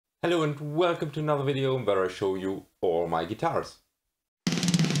Hello and welcome to another video where I show you all my guitars.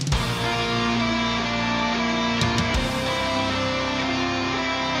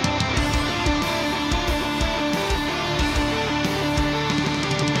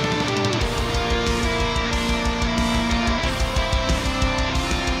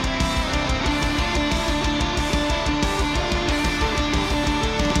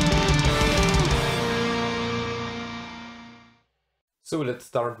 So let's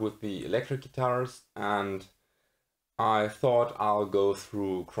start with the electric guitars, and I thought I'll go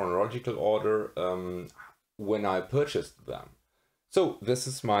through chronological order when I purchased them. So this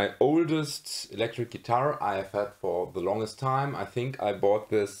is my oldest electric guitar I have had for the longest time. I think I bought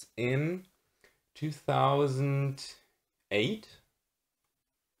this in 2008.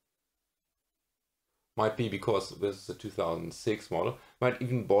 Might be because this is a 2006 model. Might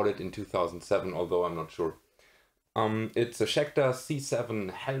even bought it in 2007, although I'm not sure. It's a Schecter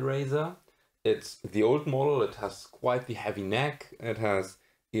C7 Hellraiser. It's the old model. It has quite the heavy neck. It has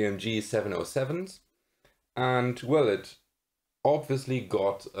EMG 707s. And well, it obviously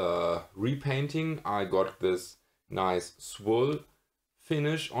got repainting. I got this nice swirl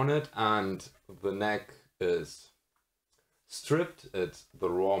finish on it, and the neck is stripped. It's the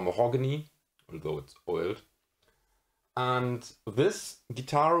raw mahogany, although it's oiled. And this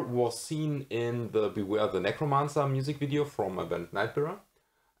guitar was seen in the Beware the Necromancer music video from my band Nightbearer.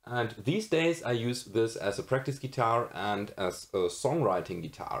 And these days I use this as a practice guitar and as a songwriting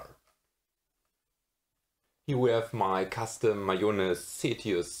guitar. Here we have my custom Mayonnaise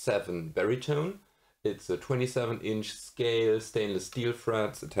Cetius 7 baritone. It's a 27-inch scale, stainless steel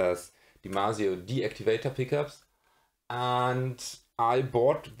frets. It has DiMarzio deactivator pickups. And I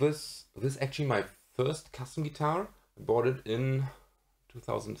bought this is actually my first custom guitar. I bought it in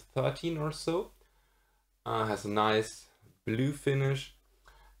 2013 or so. Has a nice blue finish.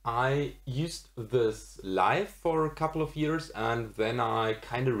 I used this live for a couple of years, and then I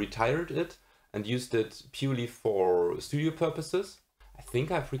kind of retired it and used it purely for studio purposes. I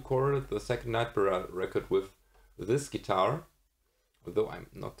think I've recorded the second Nightbearer record with this guitar, although I'm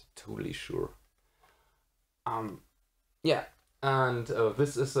not totally sure. Yeah, and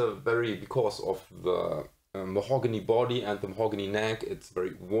this is a because of the mahogany body and the mahogany neck, it's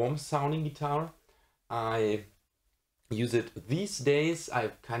very warm sounding guitar. I use it these days.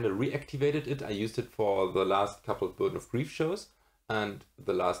 I've kind of reactivated it. I used it for the last couple of Burden of Grief shows and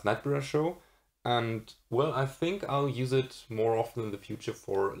the last Nightbearer show. And well, I think I'll use it more often in the future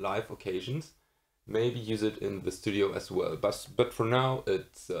for live occasions. Maybe use it in the studio as well. But for now,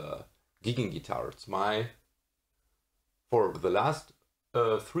 it's a gigging guitar. It's for the last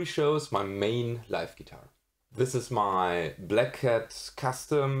 3 shows, my main live guitar. This is my Black Cat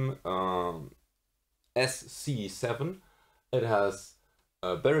custom SC7. It has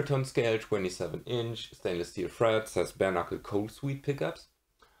a baritone scale, 27-inch, stainless steel frets, has bare knuckle cold sweet pickups,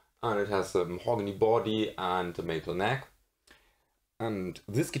 and it has a mahogany body and a maple neck. And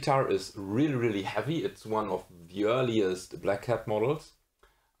this guitar is really heavy. It's one of the earliest Black Cat models,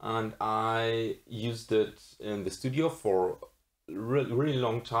 and I used it in the studio for a really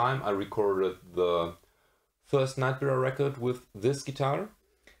long time. I recorded the first Nightbearer record with this guitar,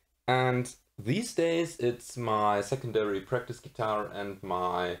 and these days it's my secondary practice guitar and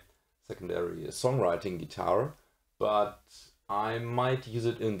my secondary songwriting guitar, but I might use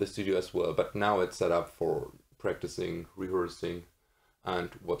it in the studio as well. But now it's set up for practicing, rehearsing,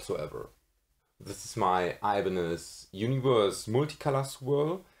 and whatsoever. This is my Ibanez Universe multicolor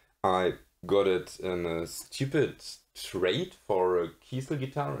swirl. I got it in a stupid trade for a Kiesel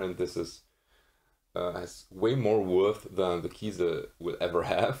guitar, and this is has way more worth than the Kiesel will ever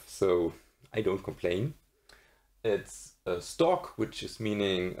have, so I don't complain. It's a stock, which is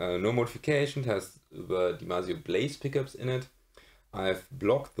meaning no modification. It has the DiMarzio Blaze pickups in it. I've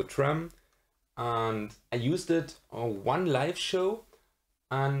blocked the trem, and I used it on one live show,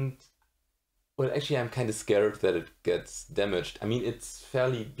 and well, actually I'm kind of scared that it gets damaged. I mean, it's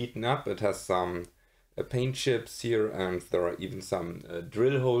fairly beaten up. It has some paint chips here, and there are even some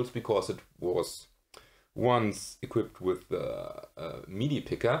drill holes because it was once equipped with the MIDI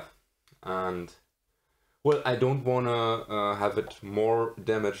pickup. And well, I don't want to have it more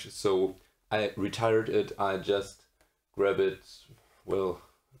damaged, so I retired it. I just grab it, well,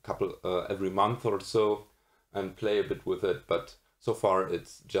 a couple every month or so and play a bit with it, but so far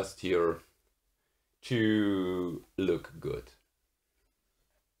it's just here to look good.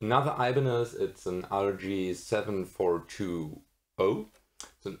 Another Ibanez, it's an RG 7420.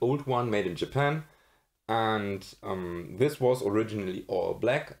 It's an old one made in Japan. And this was originally all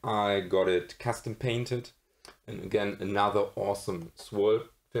black. I got it custom painted, and again another awesome swirl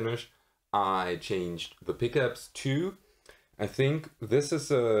finish, I changed the pickups to, I think this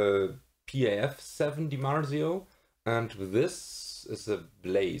is a PAF 7 DiMarzio, and this is a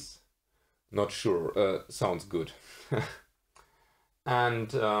Blaze. Not sure, sounds good.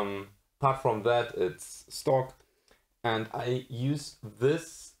 And apart from that, it's stock. And I use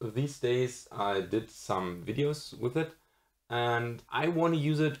this these days. I did some videos with it, and I want to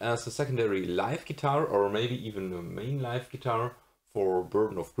use it as a secondary live guitar, or maybe even a main live guitar for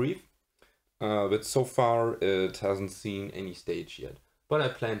Burden of Grief. But so far it hasn't seen any stage yet, but I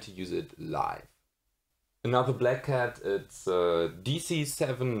plan to use it live. Another Black Cat, it's a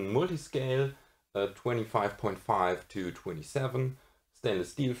DC7 multiscale, 25.5 to 27, stainless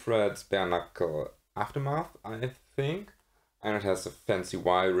steel frets, bare knuckle aftermath, I think, and it has a fancy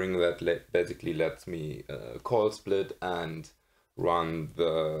wiring that basically lets me call split and run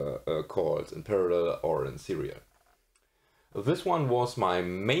the calls in parallel or in serial. This one was my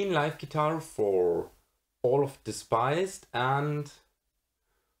main live guitar for all of Despised and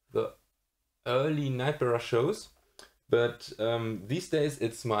the early Nightbearer shows, but these days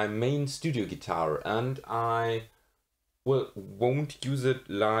it's my main studio guitar, and I won't use it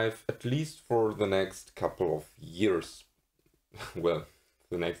live at least for the next couple of years. Well,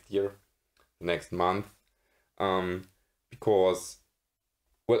 the next year, the next month, because,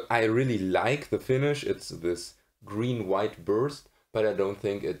 well, I really like the finish. It's this green-white burst, but I don't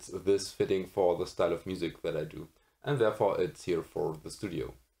think it's this fitting for the style of music that I do, and therefore it's here for the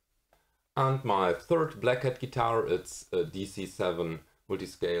studio. And my third Black Cat guitar, it's a DC7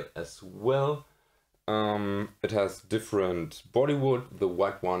 multiscale as well. It has different bodywood. The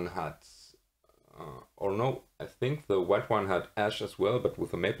white one had, or no, I think the white one had ash as well, but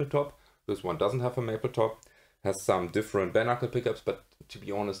with a maple top. This one doesn't have a maple top. Has some different bare knuckle pickups, but to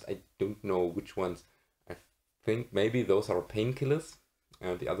be honest, I don't know which ones. I think maybe those are painkillers,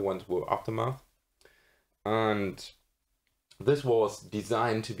 and the other ones were aftermath. And this was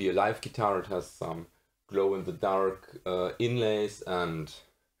designed to be a live guitar. It has some glow-in-the-dark inlays, and,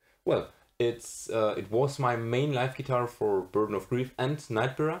 well, it was my main live guitar for Burden of Grief and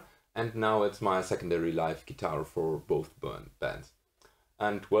Nightbearer, and now it's my secondary live guitar for both bands.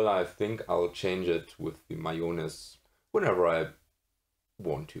 And, well, I think I'll change it with the Mayonnaise whenever I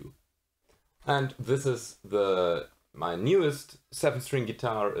want to. And this is my newest 7-string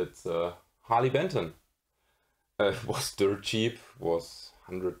guitar. It's a Harley Benton. It was dirt cheap, was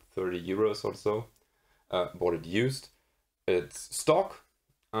 130 euros or so. Bought it used. It's stock,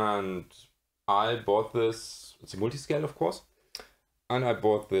 and I bought this, it's a multiscale of course, and I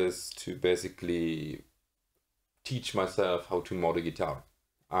bought this to basically teach myself how to mod a guitar.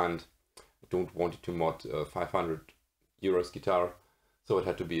 And I don't want it to mod a 500 euros guitar, so it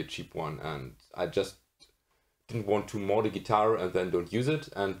had to be a cheap one, and I just didn't want to mod a guitar and then don't use it,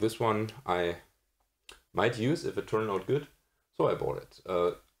 and this one I might use if it turned out good, so I bought it.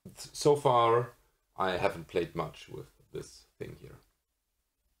 So far I haven't played much with this thing here.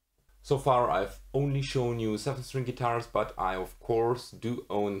 So far I've only shown you 7-string guitars, but I of course do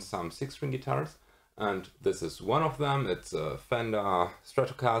own some 6-string guitars, and this is one of them. It's a Fender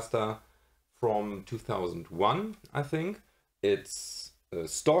Stratocaster from 2001, I think. It's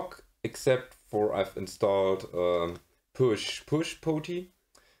stock, except for I've installed push potty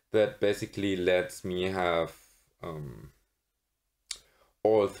that basically lets me have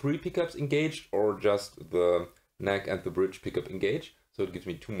all 3 pickups engaged, or just the neck and the bridge pickup engaged. So it gives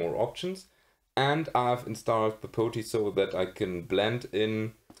me 2 more options. And I've installed the potty so that I can blend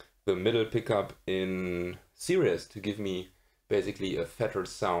in the middle pickup in series to give me basically a fatter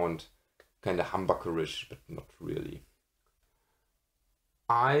sound, kind of humbuckerish, but not really.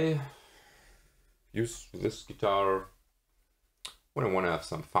 I use this guitar when I want to have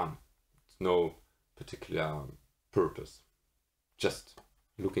some fun. It's no particular purpose, just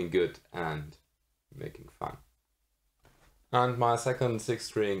looking good and making fun. And my second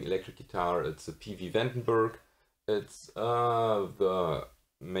 6-string electric guitar, it's a PV Vandenberg. It's the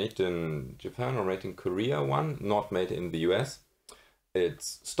made in Japan or made in Korea one, not made in the US.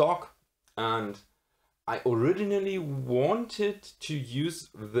 It's stock, and I originally wanted to use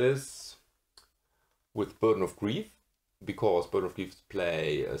this with Burden of Grief, because Burden of Grief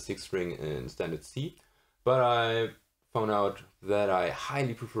play a 6-string in standard C, but I found out that I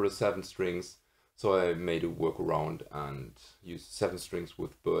highly prefer 7 strings, so I made a workaround and used 7 strings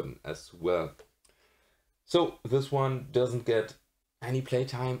with Burden as well. So this one doesn't get any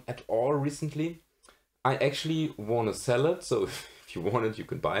playtime at all recently. I actually want to sell it, so if you want it, you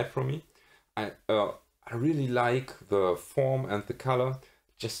can buy it from me. I really like the form and the color,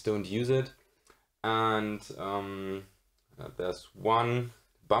 just don't use it. And there's one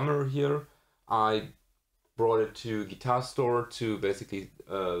bummer here. I brought it to Guitar Store to basically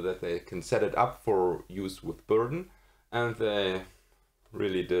that they can set it up for use with burden, and they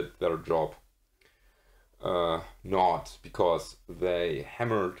really did their job not, because they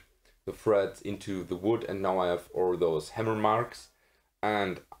hammered the frets into the wood, and now I have all those hammer marks,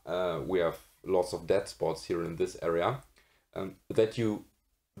 and we have lots of dead spots here in this area that you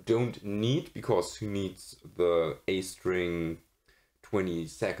don't need, because who needs the A string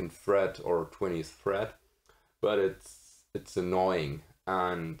 22nd fret or 20th fret, but it's annoying.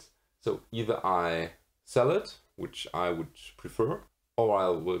 And so either I sell it, which I would prefer, or I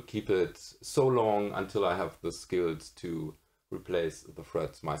will keep it so long until I have the skills to replace the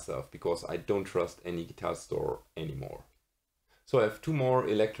frets myself, because I don't trust any guitar store anymore. So I have two more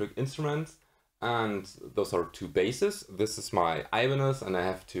electric instruments, and those are two basses. This is my Ibanez, and I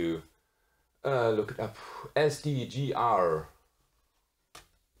have to look it up. SDGR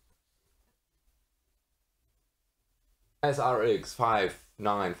SRX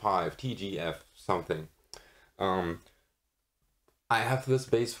 595 TGF something. I have this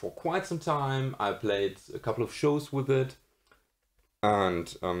bass for quite some time. I played a couple of shows with it,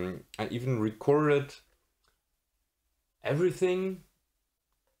 and I even recorded everything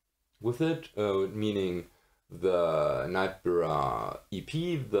with it, meaning the Nightbearer EP,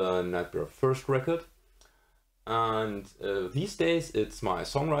 the Nightbearer first record. And these days it's my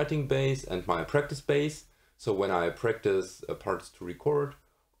songwriting bass and my practice bass. So when I practice parts to record,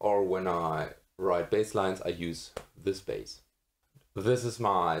 or when I write bass lines, I use this bass. This is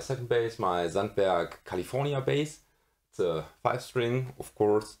my second bass, my Sandberg California bass. It's a 5-string, of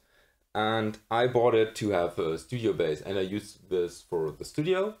course, and I bought it to have a studio bass, and I used this for the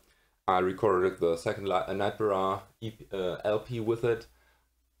studio. I recorded the second Nightbearer LP with it.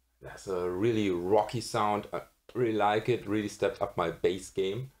 That's a really rocky sound. I really like it, really stepped up my bass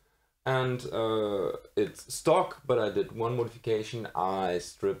game. And it's stock, but I did one modification. I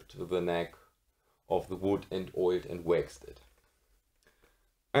stripped the neck of the wood and oiled and waxed it.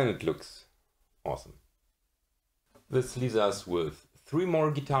 And it looks awesome. This leaves us with 3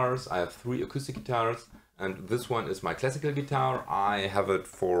 more guitars. I have 3 acoustic guitars, and this one is my classical guitar. I have it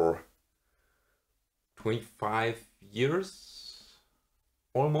for 25 years,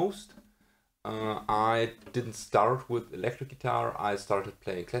 almost. I didn't start with electric guitar. I started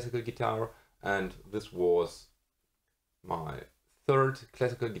playing classical guitar, and this was my 3rd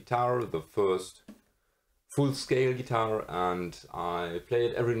classical guitar, the first full-scale guitar, and I play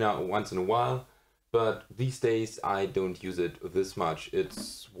it once in a while, but these days I don't use it this much. It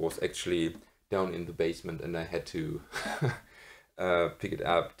was actually down in the basement, and I had to pick it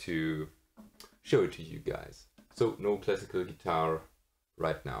up to show it to you guys. So no classical guitar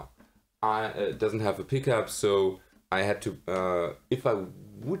right now. It doesn't have a pickup, so I had to, if I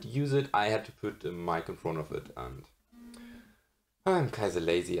would use it, I had to put a mic in front of it, and I'm kind of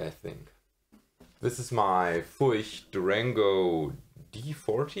lazy, I think. This is my Furch Durango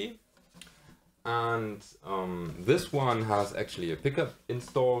D40, and this one has actually a pickup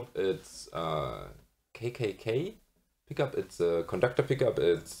installed. It's a KKK pickup. It's a conductor pickup.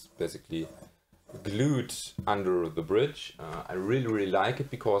 It's basically glued under the bridge. I really like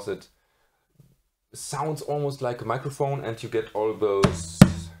it because it sounds almost like a microphone, and you get all those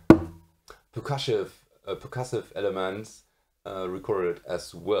percussive elements recorded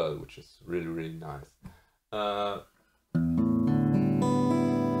as well, which is really nice.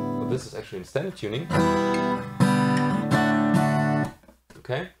 This is actually in standard tuning.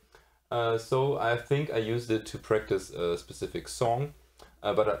 Okay, so I think I used it to practice a specific song,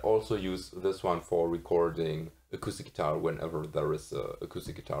 but I also use this one for recording acoustic guitar whenever there is an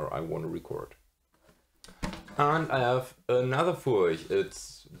acoustic guitar I want to record. And I have another Furch.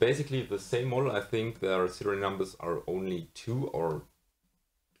 It's basically the same model. I think their serial numbers are only 2 or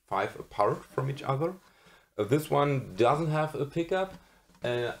 5 apart from each other. This one doesn't have a pickup.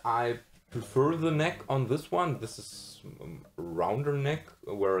 I prefer the neck on this one. This is a rounder neck,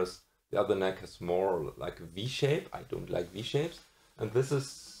 whereas the other neck has more like a V shape. I don't like V shapes. And this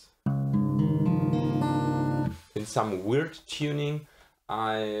is in some weird tuning.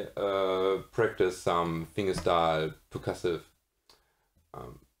 I practice some fingerstyle percussive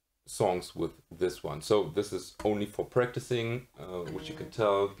songs with this one. So this is only for practicing, which you can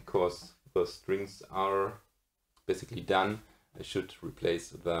tell because the strings are basically done. I should replace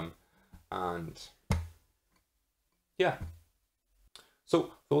them, and yeah.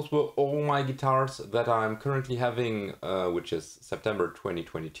 So those were all my guitars that I'm currently having, which is September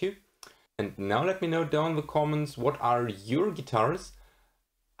 2022. And now let me know down in the comments, what are your guitars?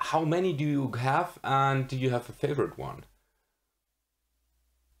 How many do you have, and do you have a favorite one?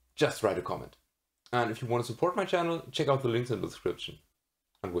 just write a comment. And if you want to support my channel, check out the links in the description.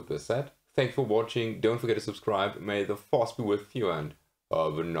 And with this said, thank you for watching, don't forget to subscribe, may the force be with you, and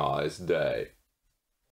have a nice day.